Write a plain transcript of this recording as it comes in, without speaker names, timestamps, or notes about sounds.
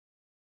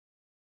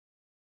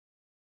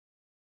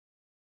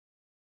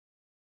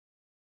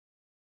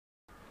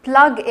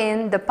Plug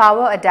in the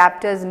power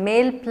adapter's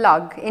male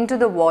plug into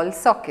the wall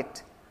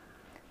socket.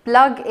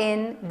 Plug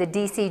in the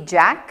DC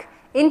jack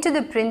into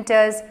the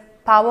printer's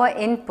power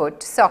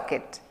input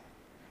socket.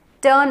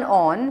 Turn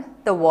on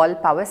the wall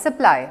power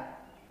supply.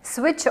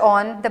 Switch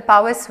on the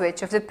power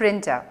switch of the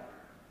printer.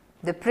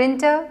 The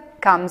printer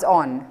comes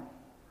on.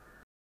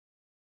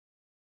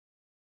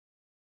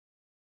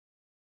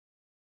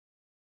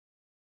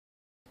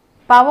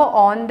 Power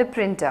on the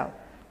printer.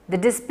 The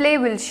display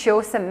will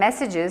show some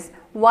messages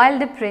while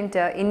the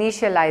printer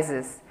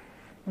initializes.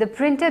 The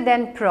printer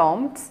then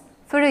prompts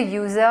for a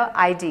user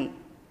ID.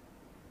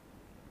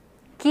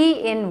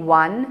 Key in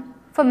 1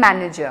 for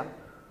manager.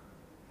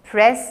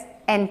 Press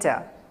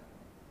enter.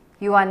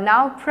 You are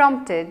now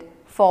prompted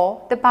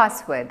for the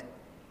password.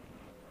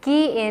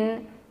 Key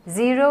in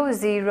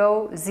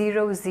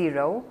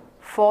 0000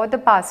 for the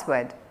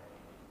password.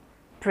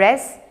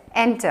 Press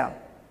enter.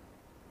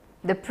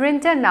 The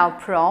printer now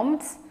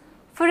prompts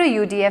for a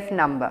UDF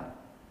number.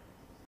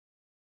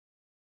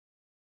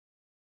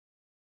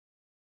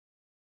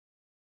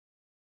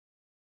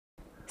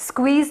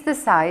 Squeeze the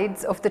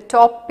sides of the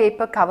top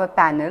paper cover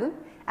panel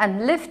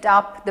and lift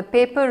up the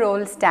paper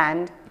roll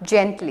stand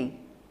gently.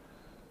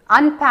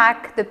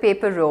 Unpack the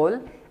paper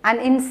roll and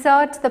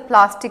insert the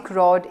plastic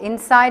rod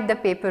inside the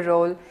paper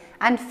roll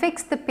and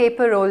fix the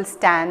paper roll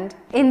stand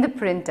in the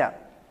printer.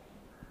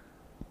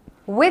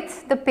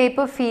 With the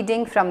paper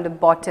feeding from the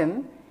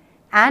bottom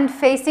and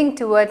facing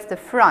towards the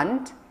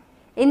front,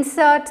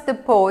 insert the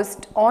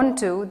post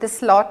onto the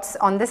slots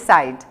on the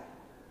side.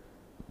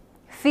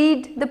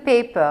 Feed the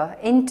paper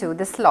into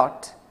the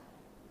slot.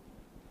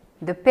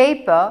 The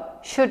paper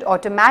should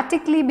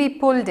automatically be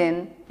pulled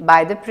in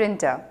by the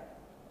printer.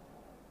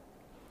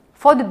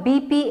 For the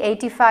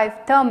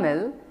BP85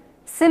 thermal,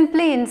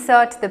 simply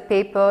insert the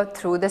paper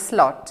through the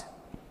slot.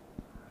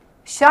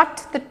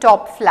 Shut the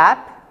top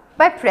flap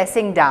by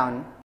pressing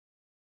down.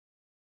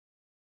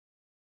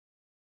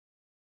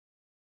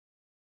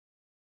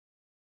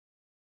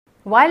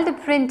 While the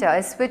printer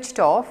is switched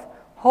off,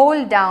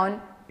 hold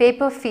down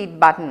paper feed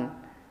button.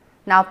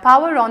 Now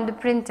power on the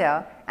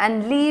printer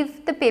and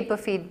leave the paper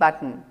feed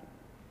button.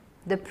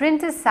 The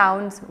printer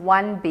sounds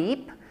one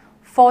beep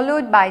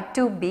followed by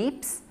 2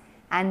 beeps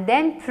and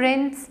then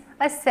prints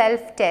a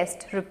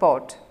self-test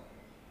report.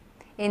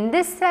 In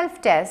this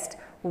self-test,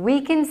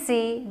 we can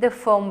see the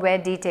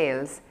firmware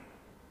details,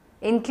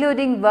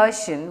 including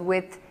version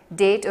with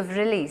date of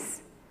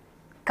release,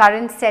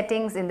 current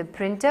settings in the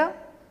printer,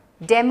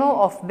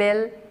 demo of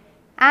bill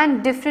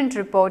and different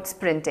reports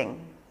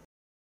printing.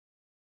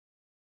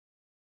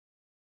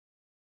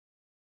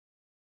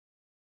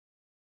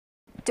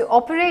 To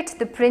operate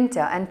the printer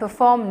and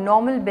perform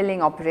normal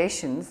billing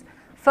operations,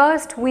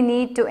 first we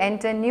need to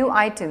enter new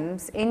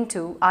items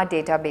into our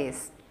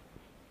database.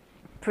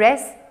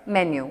 Press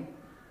Menu.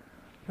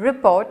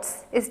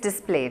 Reports is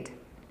displayed.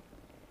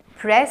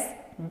 Press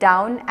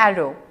down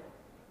arrow.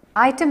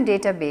 Item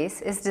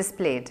database is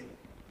displayed.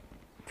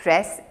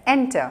 Press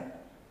Enter.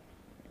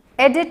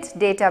 Edit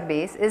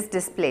database is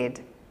displayed.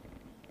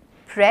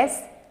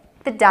 Press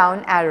the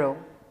down arrow.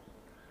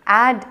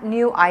 Add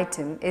new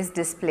item is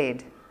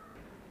displayed.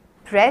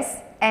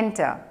 Press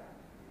Enter.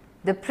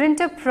 The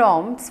printer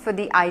prompts for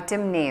the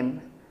item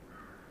name.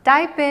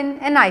 Type in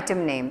an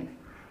item name.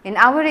 In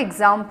our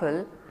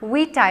example,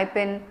 we type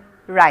in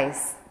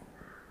rice.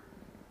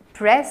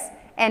 Press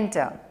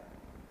Enter.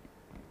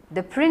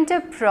 The printer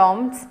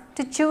prompts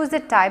to choose a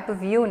type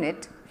of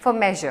unit for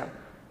measure.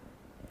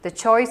 The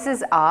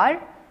choices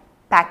are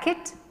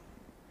packet,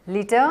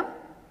 liter,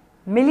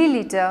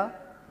 milliliter,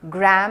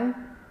 gram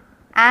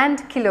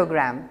and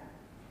kilogram.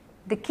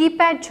 The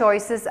keypad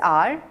choices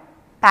are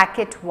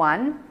packet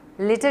 1,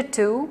 liter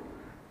 2,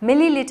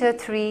 milliliter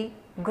 3,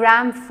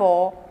 gram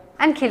 4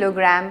 and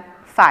kilogram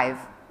 5.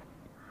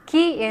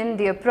 Key in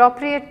the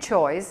appropriate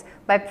choice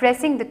by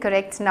pressing the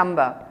correct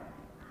number.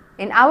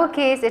 In our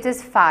case, it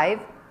is 5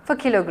 for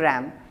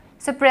kilogram.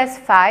 So press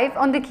 5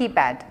 on the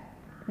keypad.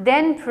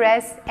 Then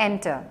press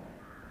Enter.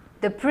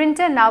 The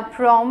printer now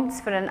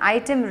prompts for an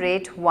item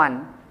rate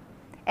 1.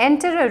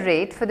 Enter a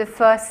rate for the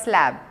first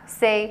slab,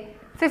 say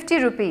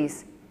 50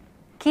 rupees.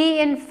 Key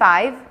in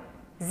 5,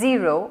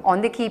 0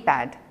 on the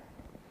keypad.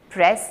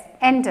 Press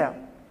Enter.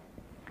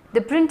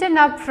 The printer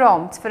now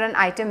prompts for an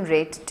item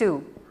rate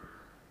 2.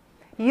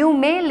 You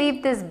may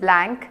leave this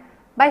blank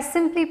by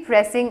simply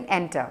pressing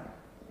Enter.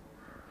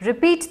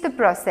 Repeat the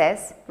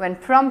process when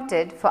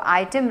prompted for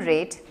item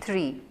rate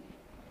 3.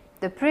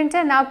 The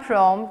printer now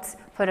prompts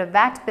for a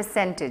VAT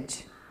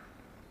percentage.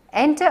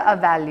 Enter a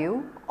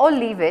value or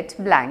leave it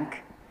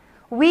blank.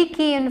 We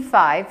key in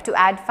 5 to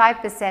add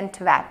 5%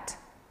 VAT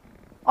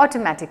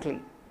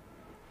automatically.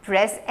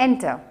 Press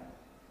Enter.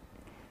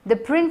 The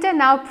printer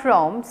now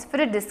prompts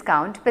for a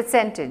discount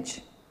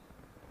percentage.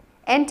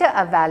 Enter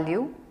a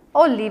value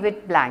or leave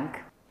it blank.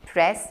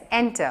 Press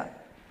Enter.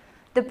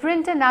 The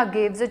printer now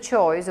gives a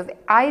choice of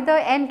either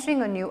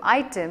entering a new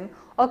item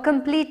or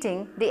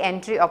completing the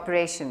entry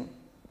operation.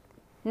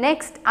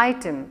 Next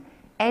item,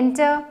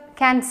 Enter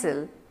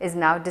Cancel, is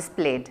now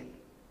displayed.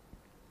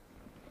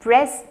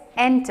 Press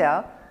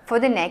Enter for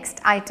the next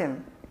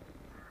item.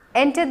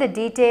 Enter the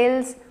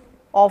details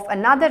of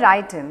another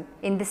item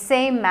in the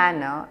same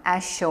manner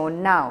as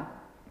shown now.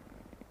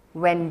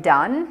 When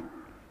done,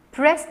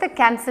 press the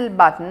Cancel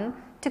button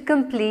to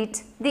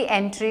complete the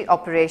entry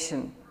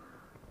operation.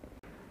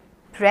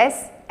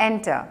 Press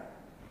Enter.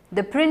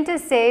 The printer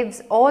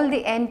saves all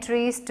the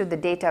entries to the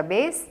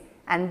database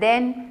and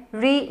then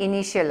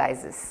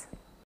reinitializes.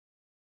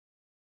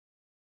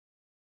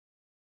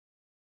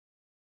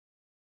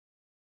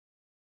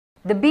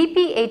 The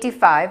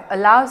BP85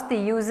 allows the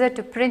user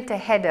to print a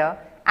header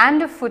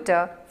and a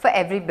footer for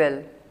every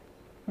bill.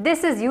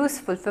 This is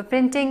useful for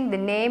printing the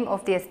name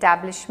of the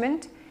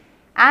establishment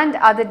and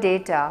other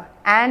data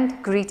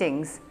and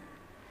greetings.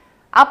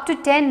 Up to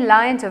 10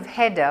 lines of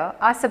header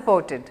are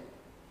supported.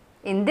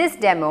 In this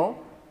demo,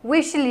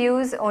 we shall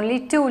use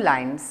only 2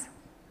 lines.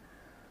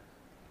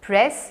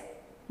 Press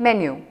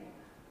Menu.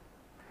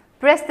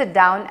 Press the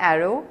down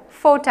arrow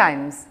 4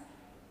 times.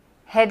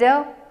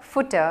 Header,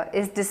 footer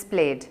is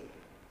displayed.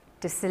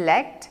 To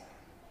select,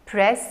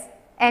 press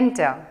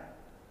Enter.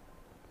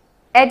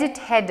 Edit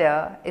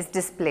header is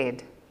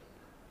displayed.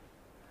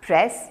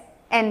 Press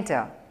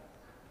Enter.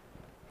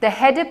 The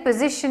header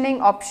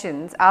positioning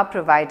options are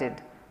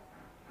provided.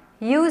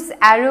 Use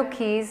arrow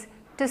keys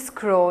to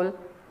scroll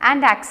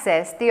and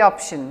access the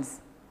options.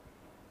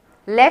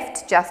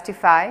 Left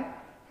justify,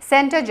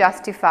 center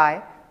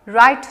justify,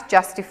 right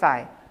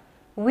justify.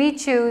 We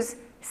choose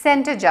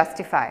center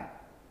justify.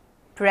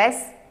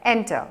 Press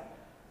Enter.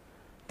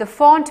 The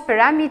font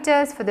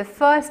parameters for the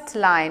first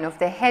line of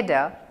the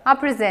header are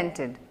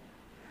presented.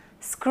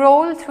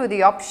 Scroll through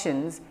the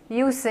options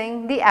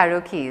using the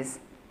arrow keys.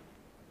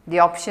 The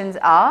options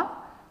are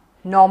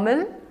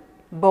normal,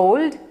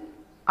 bold,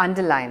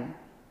 underline,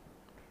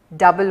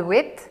 double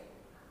width,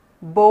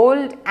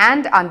 bold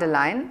and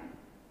underline,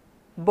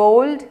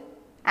 bold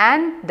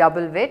and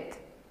double width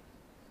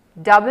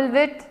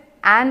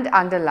and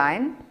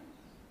underline,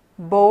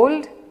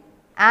 bold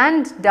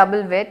and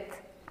double width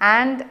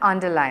and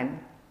underline.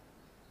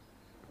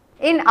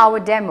 In our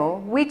demo,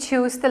 we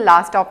choose the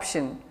last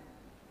option.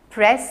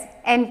 Press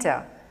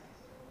Enter.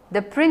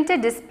 The printer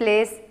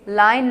displays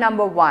line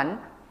number 1,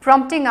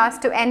 prompting us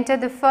to enter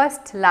the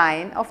first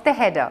line of the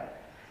header.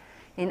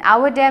 In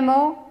our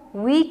demo,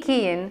 we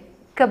key in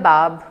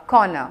Kebab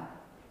Corner.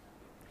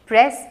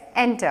 Press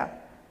Enter.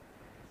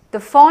 The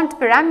font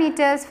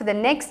parameters for the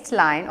next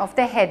line of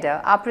the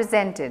header are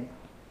presented.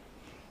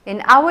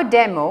 In our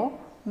demo,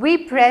 we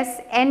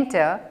press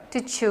Enter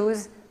to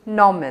choose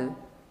Normal.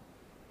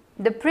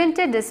 The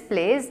printer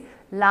displays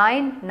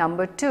line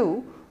number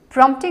 2,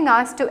 prompting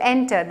us to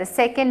enter the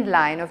second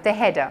line of the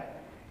header.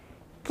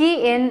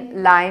 Key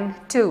in line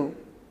 2.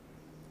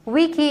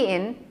 We key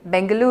in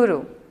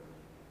Bengaluru.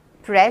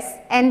 Press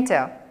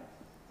Enter.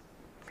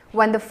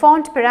 When the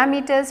font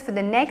parameters for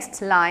the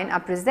next line are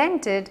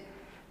presented,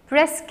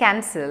 press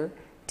Cancel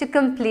to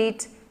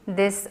complete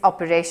this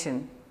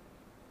operation.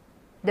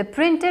 The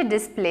printer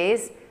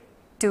displays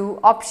 2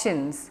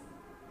 options: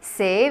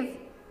 Save,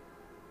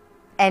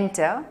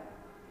 Enter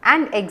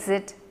and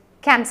Exit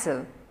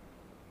Cancel.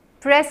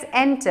 Press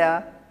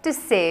Enter to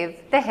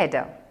save the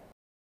header.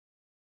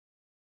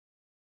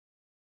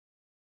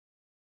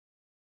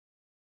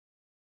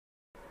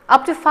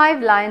 Up to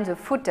 5 lines of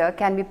footer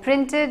can be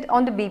printed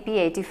on the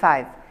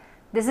BP85.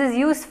 This is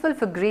useful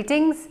for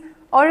greetings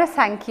or a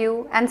thank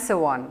you and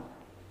so on.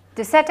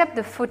 To set up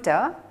the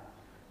footer,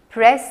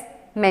 press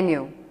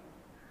Menu.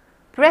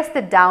 Press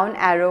the down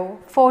arrow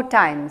 4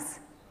 times.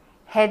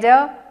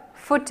 Header,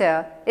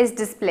 footer is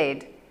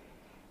displayed.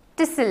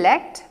 To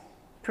select,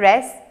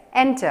 press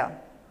Enter.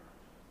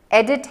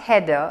 Edit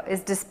header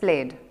is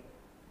displayed.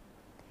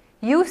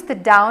 Use the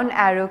down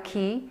arrow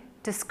key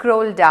to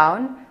scroll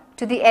down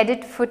to the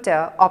Edit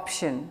Footer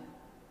option.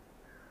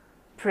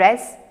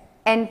 Press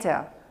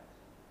Enter.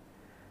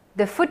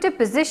 The footer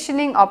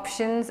positioning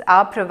options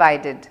are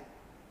provided.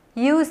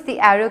 Use the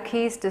arrow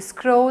keys to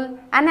scroll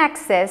and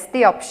access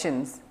the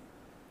options.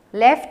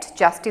 Left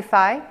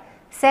justify,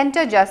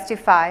 center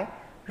justify,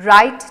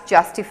 right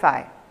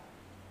justify.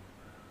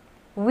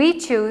 We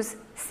choose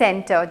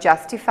Center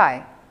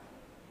Justify.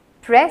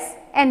 Press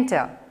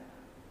Enter.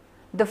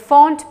 The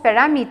font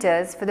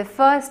parameters for the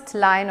first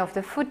line of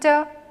the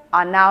footer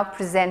are now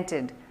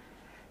presented.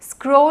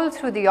 Scroll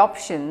through the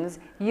options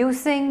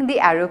using the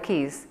arrow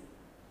keys.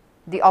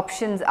 The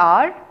options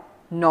are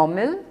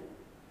Normal,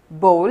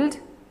 Bold,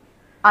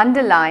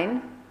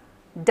 Underline,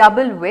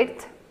 Double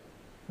Width,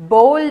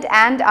 Bold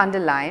and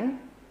Underline,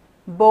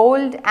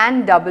 Bold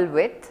and Double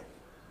Width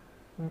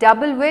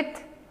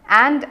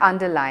and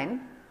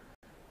Underline,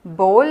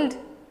 bold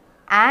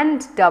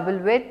and double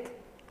width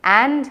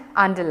and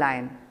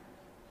underline.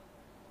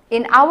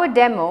 In our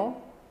demo,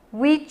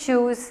 we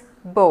choose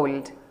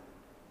bold.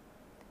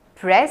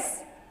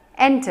 Press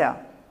Enter.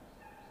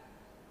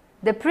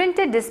 The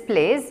printer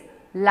displays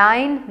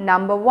line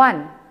number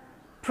 1,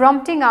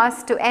 prompting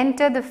us to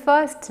enter the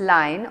first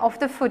line of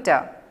the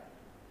footer.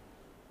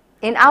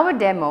 In our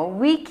demo,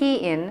 we key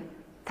in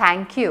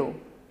Thank you.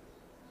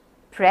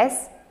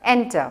 Press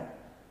Enter.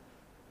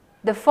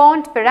 The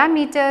font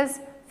parameters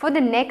for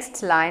the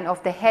next line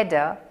of the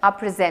header are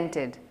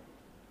presented.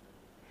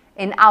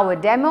 In our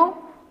demo,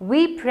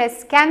 we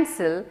press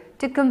cancel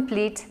to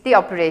complete the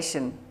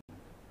operation.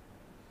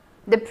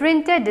 The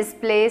printer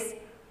displays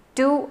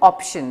two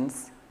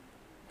options: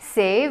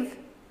 save,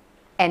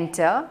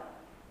 enter,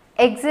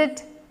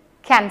 exit,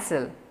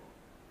 cancel.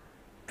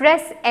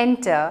 Press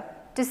enter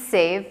to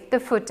save the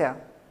footer.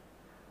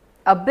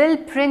 A bill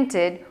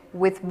printed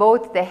with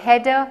both the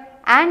header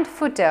and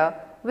footer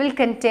will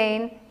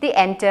contain the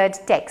entered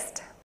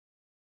text.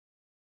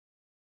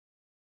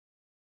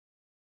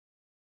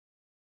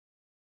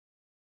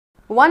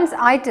 Once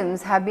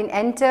items have been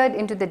entered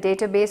into the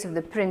database of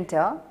the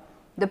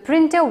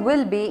printer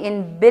will be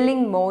in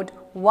billing mode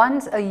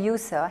once a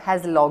user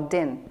has logged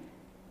in.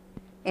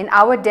 In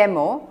our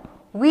demo,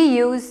 we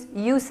use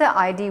user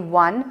ID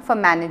 1 for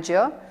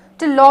manager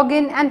to log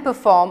in and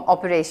perform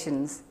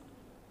operations.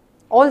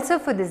 Also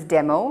for this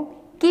demo,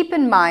 keep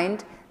in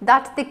mind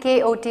that the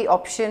KOT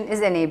option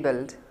is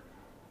enabled.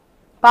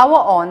 Power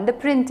on the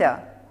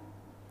printer.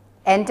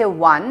 Enter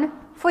 1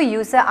 for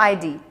user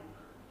ID.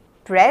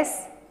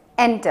 Press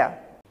enter.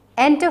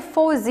 Enter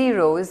 4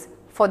 zeros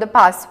for the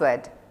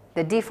password,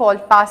 the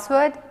default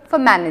password for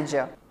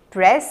manager.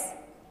 Press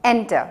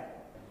enter.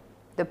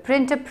 The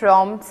printer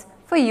prompts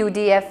for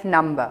UDF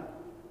number.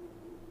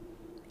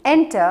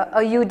 Enter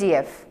a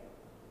UDF,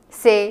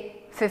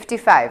 say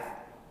 55.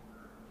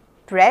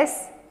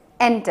 Press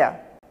enter.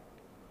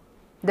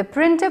 The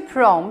printer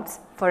prompts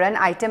for an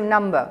item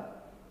number.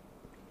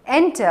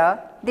 Enter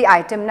the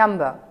item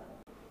number.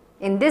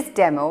 In this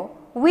demo,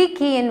 we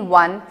key in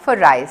 1 for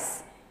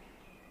rice.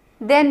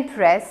 Then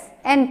press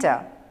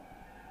enter.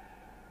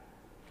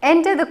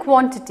 Enter the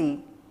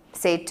quantity,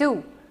 say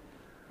 2.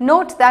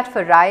 Note that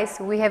for rice,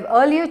 we have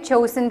earlier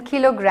chosen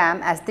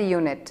kilogram as the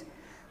unit.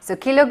 So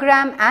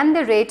kilogram and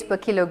the rate per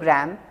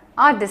kilogram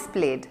are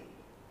displayed.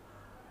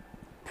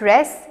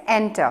 Press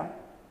enter.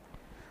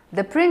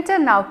 The printer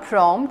now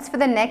prompts for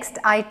the next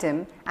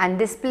item and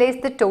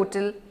displays the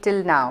total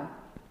till now,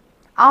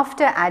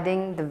 after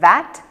adding the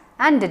VAT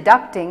and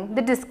deducting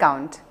the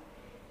discount.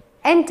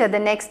 Enter the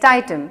next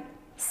item,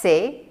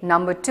 say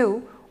number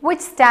 2, which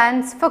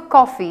stands for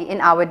coffee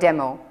in our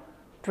demo.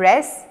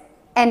 Press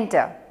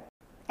enter.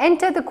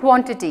 Enter the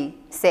quantity,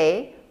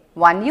 say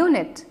 1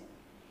 unit.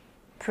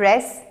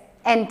 Press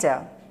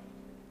enter.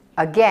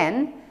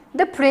 Again,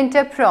 the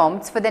printer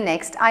prompts for the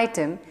next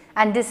item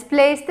and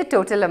displays the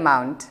total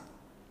amount.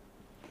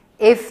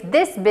 If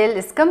this bill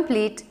is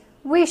complete,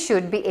 we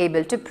should be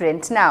able to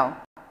print now.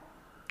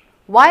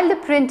 While the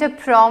printer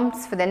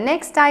prompts for the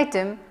next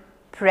item,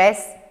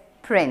 press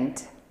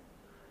print.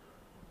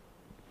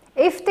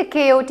 If the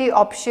KOT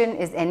option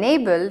is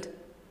enabled,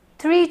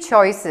 3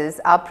 choices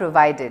are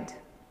provided: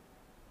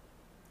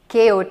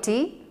 KOT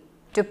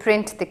to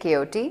print the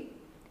KOT,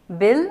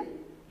 bill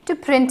to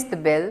print the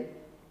bill,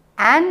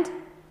 and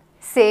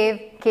save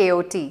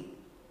KOT.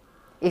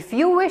 If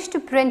you wish to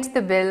print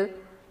the bill,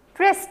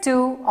 press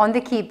 2 on the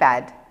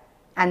keypad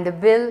and the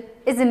bill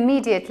is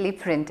immediately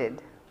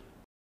printed.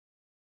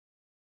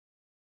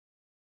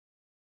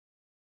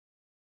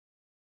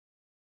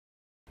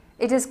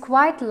 It is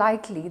quite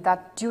likely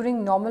that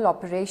during normal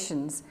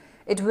operations,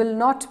 it will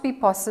not be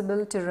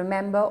possible to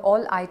remember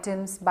all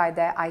items by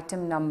their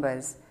item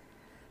numbers.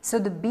 So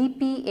the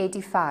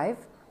BP85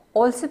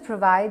 also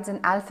provides an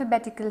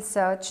alphabetical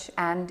search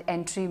and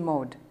entry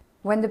mode.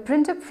 When the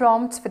printer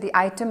prompts for the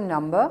item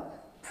number,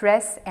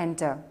 press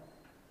enter.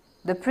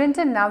 The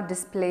printer now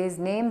displays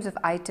names of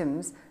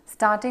items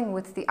starting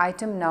with the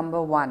item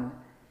number 1.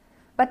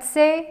 But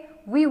say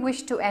we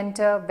wish to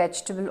enter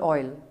vegetable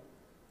oil.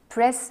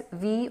 Press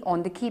V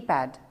on the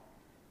keypad.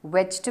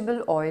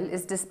 Vegetable oil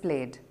is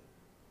displayed.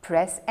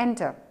 Press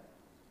enter.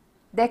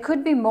 There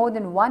could be more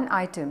than one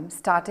item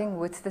starting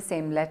with the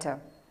same letter.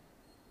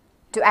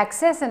 To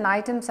access an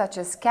item such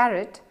as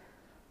carrot,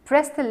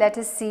 press the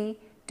letter C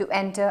to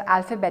enter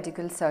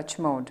alphabetical search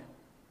mode.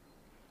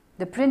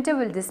 The printer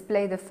will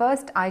display the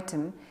first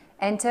item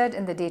entered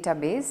in the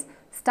database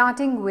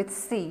starting with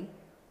C,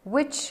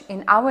 which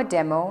in our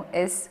demo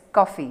is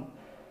coffee.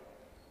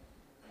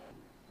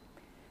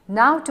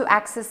 Now to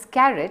access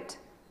carrot,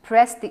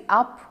 press the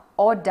up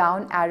or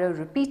down arrow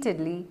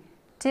repeatedly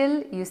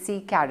till you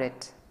see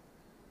carrot.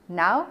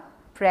 Now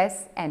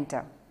press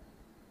enter.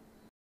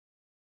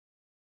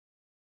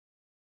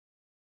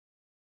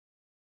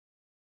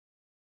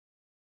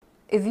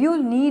 If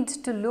you need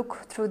to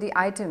look through the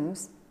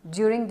items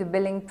during the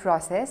billing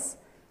process,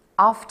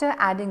 after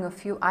adding a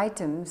few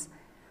items,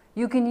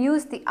 you can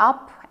use the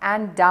up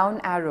and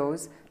down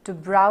arrows to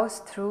browse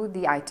through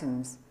the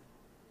items.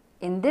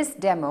 In this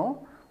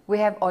demo, we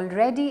have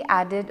already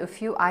added a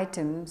few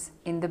items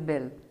in the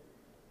bill.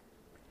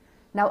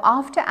 Now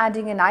after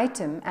adding an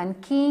item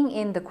and keying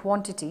in the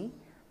quantity,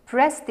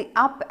 press the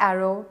up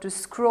arrow to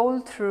scroll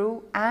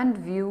through and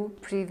view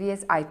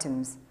previous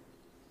items.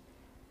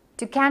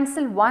 To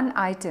cancel one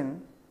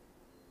item,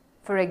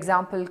 for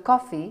example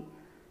coffee,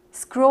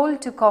 scroll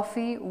to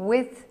coffee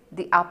with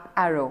the up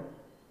arrow.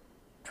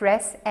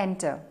 Press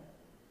enter.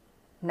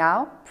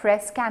 Now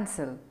press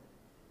cancel.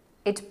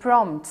 It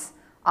prompts,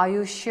 "Are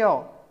you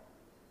sure?"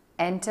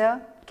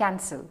 Enter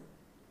cancel.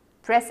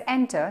 Press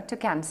enter to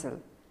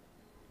cancel.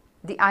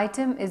 The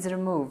item is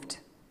removed.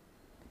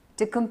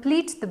 To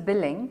complete the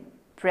billing,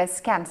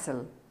 press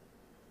cancel.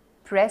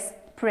 Press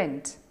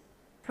print.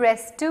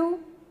 Press 2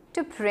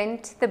 to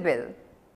print the bill.